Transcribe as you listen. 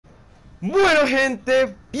Bueno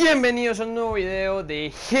gente, bienvenidos a un nuevo video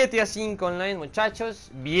de GTA 5 Online,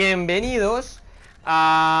 muchachos. Bienvenidos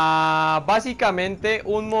a básicamente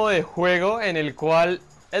un modo de juego en el cual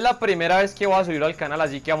es la primera vez que voy a subirlo al canal,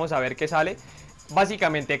 así que vamos a ver qué sale.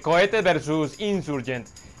 Básicamente Cohetes versus Insurgent.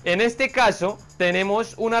 En este caso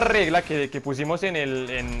tenemos una regla que pusimos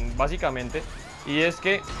básicamente, y es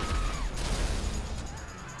que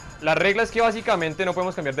la regla es que básicamente no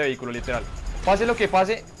podemos cambiar de vehículo, literal. Pase lo que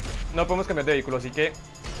pase, no podemos cambiar de vehículo, así que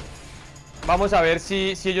vamos a ver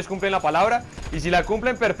si ellos cumplen la palabra. Y si la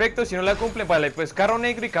cumplen, perfecto. Si no la cumplen, vale, pues carro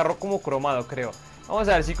negro y carro como cromado, creo. Vamos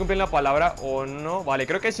a ver si cumplen la palabra o no. Vale,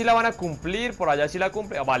 creo que sí la van a cumplir. Por allá sí la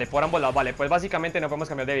cumplen. Vale, por ambos lados. Vale, pues básicamente no podemos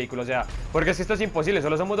cambiar de vehículo. O sea, porque es que esto es imposible.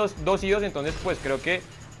 Solo somos dos y dos. Entonces pues creo que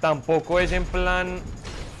tampoco es en plan...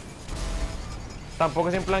 Tampoco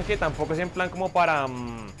es en plan como para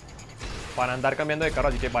andar cambiando de carro.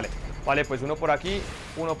 Así que vale. Vale, pues uno por aquí,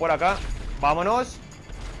 uno por acá. Vámonos.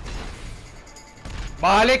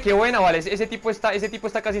 Vale, qué buena, vale, ese tipo está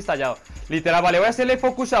casi estallado. Literal, vale, voy a hacerle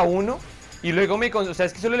focus a uno. Y luego o sea,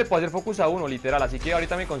 es que solo le puedo hacer focus a uno, literal. Así que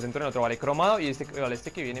ahorita me concentro en otro, vale, cromado. Y vale, este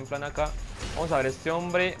que viene en plan acá. Vamos a ver este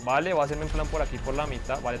hombre, vale, voy a hacerme en plan por aquí, por la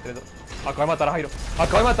mitad. Vale, 3, 2. Acabo de matar a Jairo,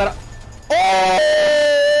 acabo de matar a...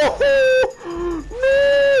 ¡Oh!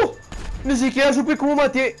 ¡No! Ni siquiera supe cómo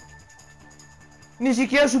maté. Ni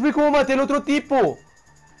siquiera supe cómo maté al otro tipo.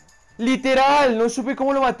 Literal, no supe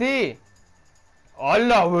cómo lo maté.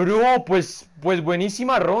 ¡Hala, bro! Pues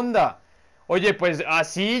buenísima ronda. Oye, pues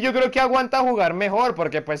así yo creo que aguanta jugar mejor.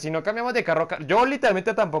 Porque pues si no cambiamos de carro... Yo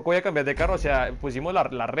literalmente tampoco voy a cambiar de carro. O sea, pusimos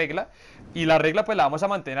la regla. Y la regla pues la vamos a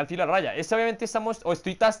mantener al filo a la raya. Obviamente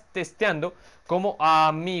estoy testeando como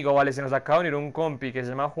amigo. Vale, se nos acaba de unir un compi que se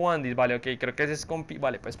llama Juandis. Vale, ok, creo que ese es compi.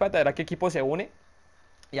 Vale, pues para ver a qué equipo se une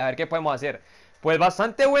y a ver qué podemos hacer. Pues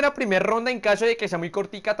bastante buena primera ronda. En caso de que sea muy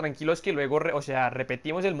cortica, tranquilos que luego, o sea,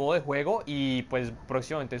 repetimos el modo de juego. Y pues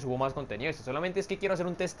próximamente subo más contenido. Esto solamente es que quiero hacer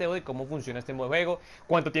un testeo de cómo funciona este modo de juego,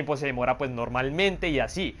 cuánto tiempo se demora pues normalmente y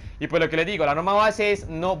así. Y pues lo que les digo, la norma base es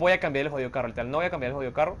no voy a cambiar el jodido carro, literal, no voy a cambiar el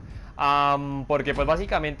jodido carro. Porque pues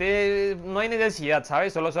básicamente no hay necesidad,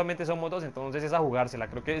 ¿sabes? Solamente son motos, entonces es a jugársela.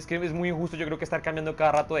 Creo que es muy injusto, yo creo que estar cambiando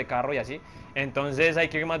cada rato de carro y así. Entonces hay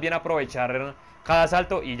que más bien aprovechar cada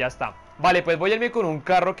salto y ya está. Vale, pues voy a irme con un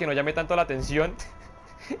carro que no llame tanto la atención.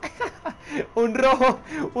 un rojo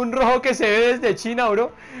que se ve desde China,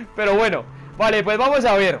 bro. Pero bueno, vale, pues vamos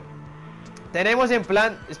a ver. Tenemos en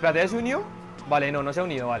plan... Espérate, ¿ya se unió? Vale, no se ha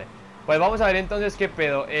unido, vale. Pues vamos a ver entonces qué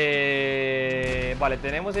pedo. Vale,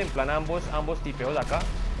 tenemos en plan ambos tipeos acá.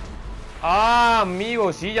 Ah,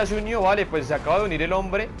 amigo, sí, ya se unió, vale. Pues se acaba de unir el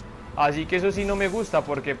hombre. Así que eso sí no me gusta.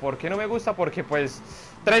 ¿Por qué no me gusta? Porque pues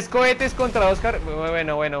 3 cohetes contra 2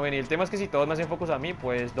 Bueno, y el tema es que si todos me hacen focus a mí,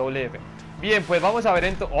 pues doble F. Bien, pues vamos a ver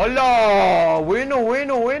entonces. ¡Hola! Bueno,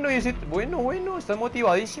 y ese... Bueno, están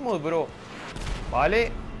motivadísimos, bro. Vale.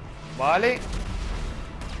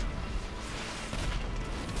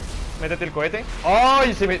 Métete el cohete.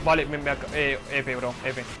 ¡Ay! Vale, F, bro,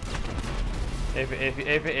 F.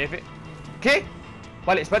 F. ¿Qué?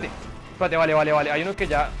 Vale, espérate, vale. Hay uno que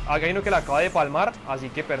la acaba de palmar, así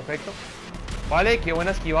que perfecto. Vale, qué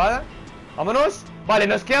buena esquivada. Vámonos. Vale,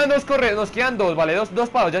 nos quedan dos, vale, dos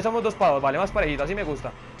pavos, ya somos 2 pavos, vale, más parejito, así me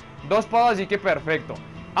gusta. 2 pavos, así que perfecto.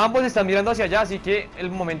 Ambos están mirando hacia allá, así que es el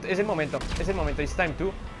momento. It's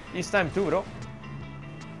time to, bro.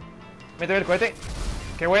 Méteme el cohete.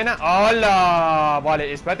 ¡Qué buena! ¡Hola!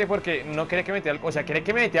 Vale, espérate porque no quería que me metiera o sea, quería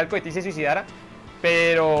que me metiera el cohete y se suicidara.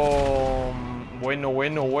 Pero... Bueno.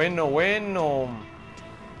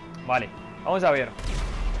 Vale, vamos a ver.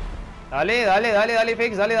 Dale,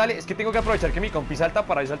 Fex, dale. Es que tengo que aprovechar que mi compi salta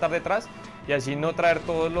para yo saltar detrás y así no traer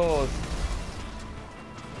todos los...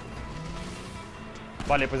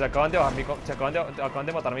 Vale, pues acaban de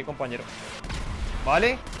matar a mi compañero.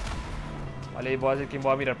 Vale, voy a decir quién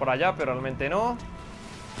voy a mirar por allá, pero realmente no.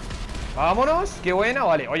 Vámonos, qué buena,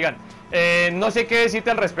 vale, oigan, no sé qué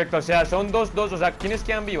decirte al respecto, o sea, son dos, o sea, ¿quiénes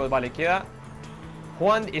quedan vivos? Vale, queda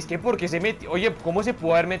Juan, es que porque se metió, oye, ¿cómo se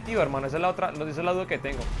pudo haber metido, hermano? Esa es la duda que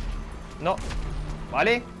tengo. No,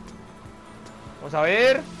 vale. Vamos a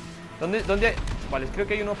ver. ¿Dónde? Vale, creo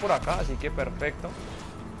que hay uno por acá, así que perfecto.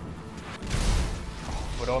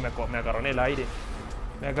 Oh, bro, me agarró en el aire.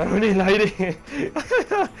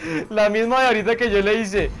 La misma de ahorita que yo le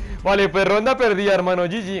hice. Vale, pues ronda perdida, hermano,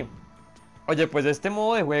 GG. Oye, pues este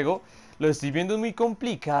modo de juego lo estoy viendo muy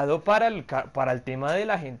complicado para el tema de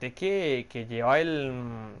la gente que lleva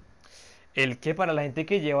para la gente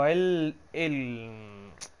que lleva el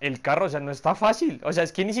carro, o sea, no está fácil. O sea,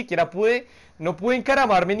 es que ni siquiera no pude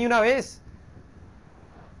encaramarme ni una vez.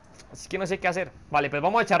 Así que no sé qué hacer. Vale, pues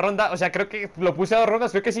vamos a echar ronda. O sea, creo que lo puse a 2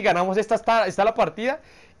 rondas. Creo que si ganamos esta está la partida.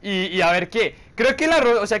 Y a ver qué. Creo que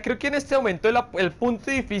o sea, creo que en este momento el punto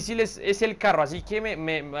difícil es el carro. Así que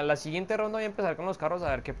a la siguiente ronda voy a empezar con los carros a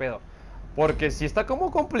ver qué pedo. Porque sí está como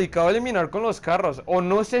complicado eliminar con los carros. O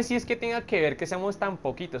no sé si es que tenga que ver que seamos tan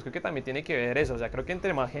poquitos. Creo que también tiene que ver eso. O sea, creo que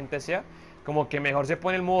entre más gente sea, como que mejor se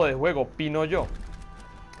pone el modo de juego. Opino yo.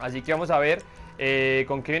 Así que vamos a ver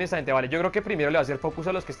con qué viene esta gente. Vale, yo creo que primero le va a hacer focus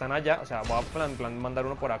a los que están allá. O sea, voy a plan mandar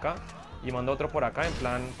uno por acá y mando otro por acá, en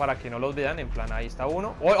plan, para que no los vean. En plan, ahí está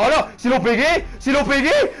uno. ¡Oh, no! ¡Se lo pegué! ¡Se lo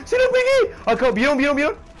pegué! ¡Se lo pegué! Acá,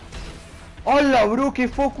 ¿vieron? ¡Hola, bro! ¡Qué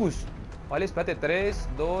focus! Vale, espérate, 3,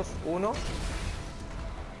 2, 1.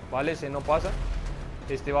 Vale, ese no pasa.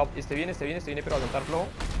 Este viene, pero va a saltar flojo.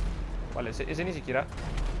 Vale, ese ni siquiera.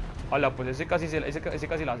 Hola, pues ese casi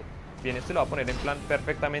la hace. Bien, este lo va a poner en plan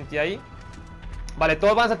perfectamente ahí. Vale,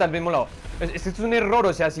 todos van a saltar al mismo lado. Esto es un error,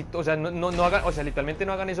 o sea, no hagan, o sea, literalmente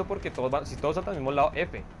no hagan eso porque si todos saltan al mismo lado,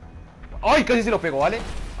 F. ¡Ay! Casi se lo pegó, ¿vale?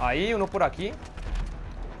 Ahí, uno por aquí.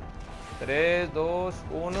 3, 2,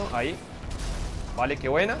 1, ahí. Vale, qué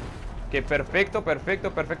buena. Qué perfecto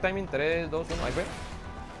timing. 3, 2, 1, ahí fue.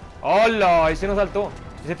 ¡Hola! Ese no saltó.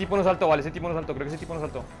 Ese tipo no saltó, vale, creo que ese tipo no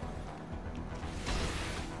saltó.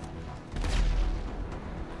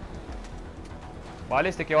 Vale,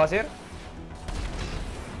 ¿este qué va a hacer?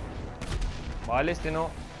 Vale, este no.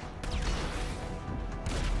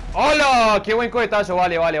 ¡Hola! ¡Qué buen cohetazo!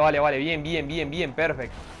 Vale. Bien,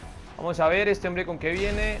 perfecto. Vamos a ver este hombre con qué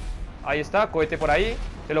viene. Ahí está, cohete por ahí.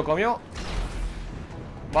 Se lo comió.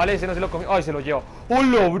 Vale, ese no se lo comió. ¡Ay, se lo lleva!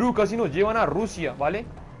 ¡Hola, bro! Casi nos llevan a Rusia, ¿vale?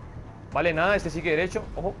 Vale, nada, este sigue derecho.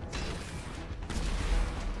 Ojo.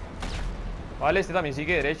 Vale, este también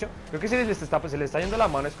sigue derecho. Creo que se le está yendo la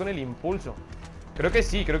mano es con el impulso. Creo que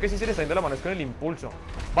sí se le está yendo la mano es con el impulso.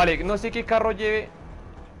 Vale, no sé qué carro lleve.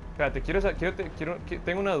 Espérate,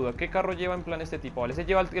 tengo una duda. ¿Qué carro lleva en plan este tipo? Vale, se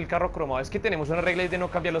lleva el carro cromado. Es que tenemos una regla de no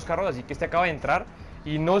cambiar los carros, así que este acaba de entrar.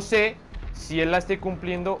 Y no sé si él la esté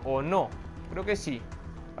cumpliendo o no. Creo que sí.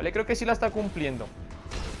 Vale, creo que sí la está cumpliendo.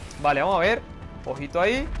 Vale, vamos a ver. Ojito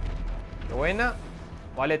ahí. Qué buena.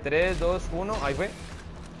 Vale, 3, 2, 1. Ahí fue.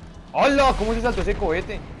 ¡Hola! ¿Cómo se saltó ese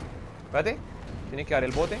cohete? Espérate. Tiene que dar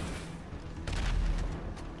el bote.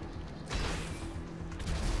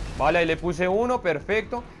 Vale, ahí le puse uno,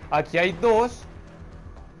 perfecto. Aquí hay dos.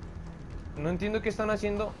 No entiendo qué están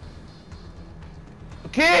haciendo.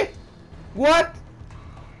 ¿Qué? ¿What?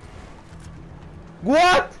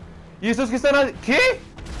 ¿Y estos qué están haciendo? ¿Qué?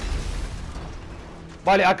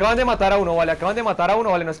 Vale, acaban de matar a uno, vale,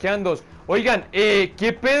 nos quedan dos. Oigan,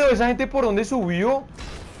 ¿qué pedo? ¿Esa gente por dónde subió?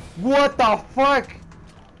 What the fuck?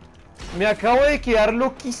 Me acabo de quedar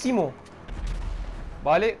loquísimo.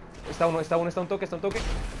 Vale, está un toque.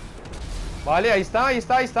 Vale, ahí está,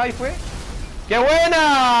 fue. ¡Qué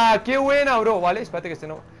buena, bro! Vale, espérate que este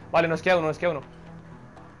no. Vale, nos queda uno.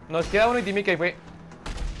 Nos queda uno y dime que ahí fue.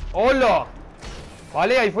 ¡Hola!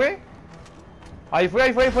 Vale, ahí fue.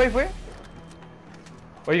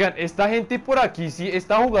 Oigan, esta gente por aquí, sí,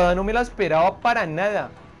 esta jugada no me la esperaba para nada.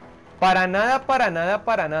 Para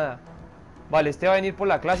nada. Vale, este va a venir por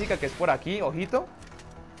la clásica, que es por aquí, ojito.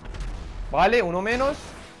 Vale, uno menos.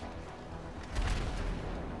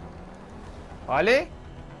 Vale.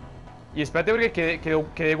 Y espérate porque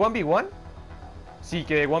quedé 1v1. Sí,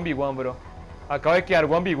 quedé 1v1, bro. Acabo de quedar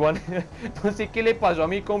 1v1. No sé qué le pasó a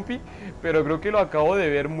mi compi, pero creo que lo acabo de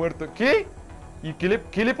ver muerto. ¿Qué? ¿Y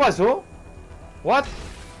qué le pasó? What?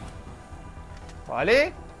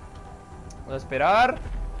 Vale. Vamos a esperar.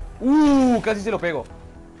 Casi se lo pego.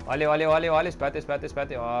 Vale.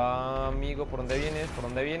 Espérate. Amigo, ¿por dónde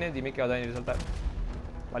vienes? Dime que vas a venir a saltar.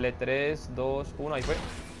 Vale, 3, 2, 1, ahí fue.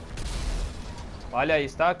 Vale, ahí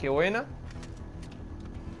está, qué buena.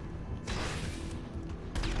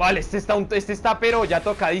 Vale, este está pero ya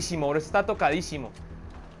tocadísimo, bro. Este está tocadísimo.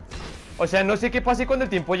 O sea, no sé qué pase cuando el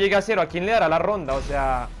tiempo llegue a 0. ¿A quién le dará la ronda? O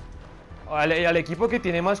sea, al equipo que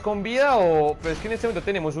tiene más con vida o... Pero es que en este momento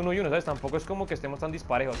tenemos 1 y 1, ¿sabes? Tampoco es como que estemos tan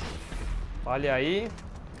disparejos. Vale, ahí.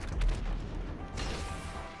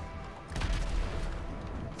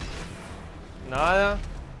 Nada.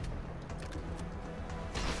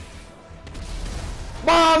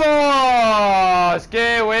 ¡Vamos!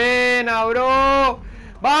 ¡Qué buena, bro!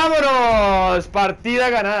 ¡Vámonos! Partida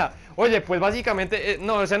ganada. Oye, pues básicamente,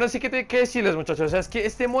 no, o sea, no sé qué decirles, muchachos. O sea, es que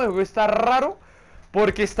este modo de juego está raro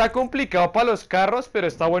porque está complicado para los carros, pero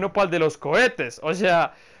está bueno para el de los cohetes. O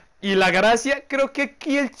sea, y la gracia, creo que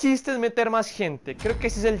aquí el chiste es meter más gente. Creo que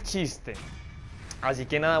ese es el chiste. Así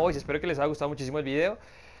que nada, boys, espero que les haya gustado muchísimo el video.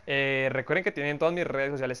 Recuerden que tienen todas mis redes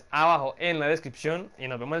sociales abajo en la descripción y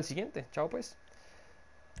nos vemos en el siguiente. Chao, pues.